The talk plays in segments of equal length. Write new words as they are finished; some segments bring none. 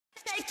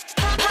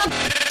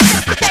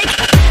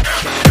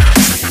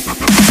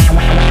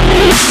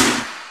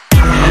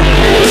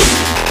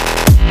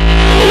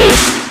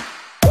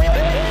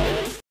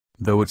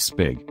Though it's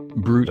big,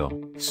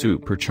 brutal,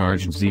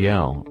 supercharged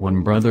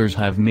ZL1 brothers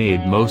have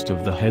made most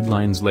of the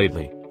headlines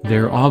lately,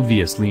 they're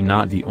obviously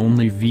not the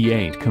only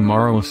V8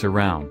 Camaros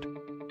around.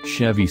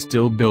 Chevy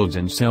still builds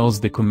and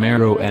sells the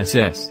Camaro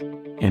SS.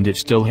 And it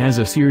still has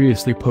a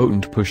seriously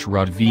potent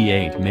pushrod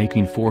V8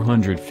 making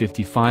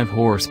 455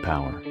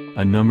 horsepower,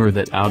 a number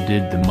that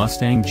outdid the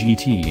Mustang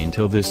GT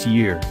until this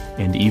year,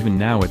 and even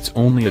now it's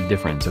only a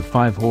difference of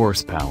 5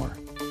 horsepower.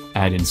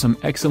 Add in some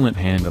excellent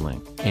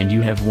handling, and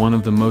you have one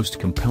of the most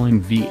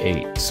compelling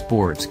V8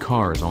 sports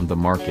cars on the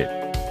market.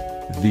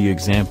 The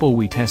example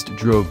we test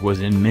drove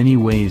was in many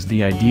ways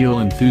the ideal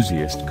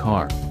enthusiast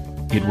car.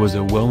 It was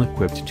a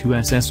well-equipped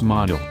 2SS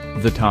model,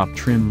 the top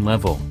trim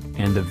level,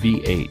 and the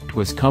V8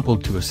 was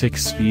coupled to a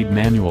 6-speed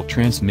manual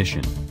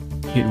transmission.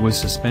 It was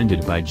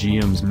suspended by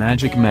GM's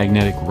Magic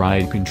Magnetic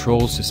Ride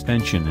Control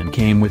suspension and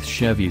came with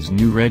Chevy's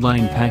new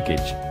Redline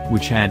package,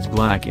 which adds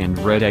black and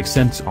red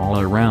accents all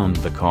around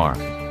the car.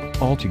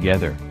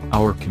 Altogether,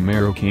 our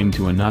Camaro came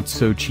to a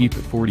not-so-cheap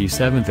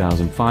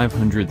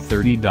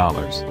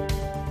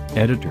 $47,530.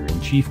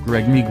 Editor-in-Chief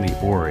Greg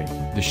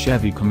Migliore, the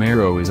Chevy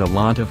Camaro is a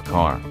lot of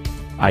car.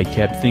 I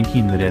kept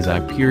thinking that as I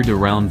peered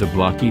around the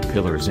blocky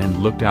pillars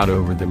and looked out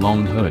over the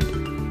long hood.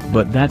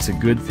 But that's a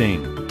good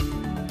thing.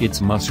 It's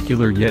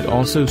muscular yet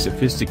also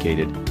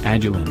sophisticated,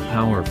 agile and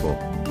powerful.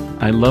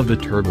 I love the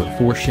Turbo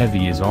 4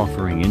 Chevy is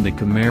offering in the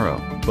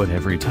Camaro, but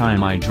every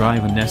time I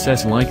drive an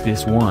SS like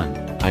this one,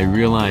 I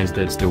realize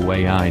that's the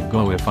way I'd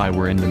go if I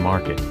were in the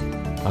market.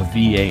 A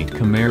V8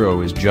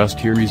 Camaro is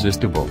just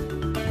irresistible.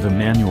 The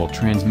manual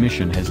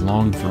transmission has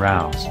long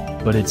throws,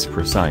 but it's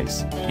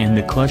precise, and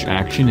the clutch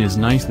action is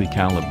nicely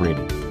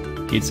calibrated.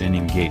 It's an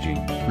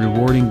engaging,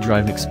 rewarding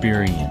drive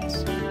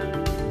experience.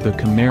 The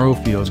Camaro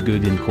feels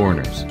good in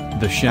corners,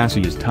 the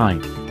chassis is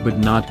tight, but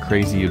not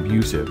crazy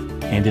abusive,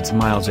 and it's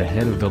miles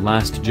ahead of the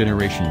last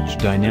generation's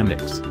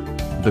dynamics.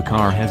 The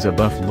car has a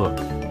buff look.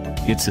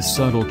 It's a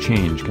subtle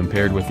change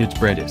compared with its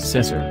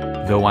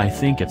predecessor, though I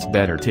think it's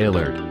better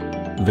tailored.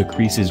 The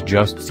creases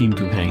just seem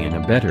to hang in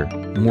a better,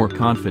 more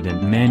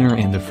confident manner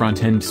and the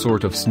front end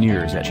sort of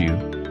sneers at you.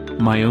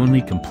 My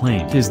only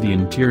complaint is the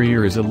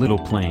interior is a little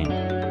plain.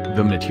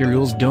 The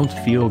materials don't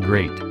feel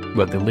great,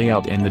 but the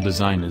layout and the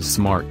design is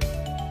smart.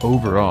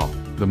 Overall,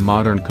 the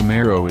modern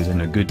Camaro is in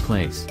a good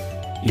place.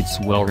 It's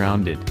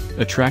well-rounded,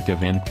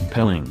 attractive and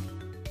compelling.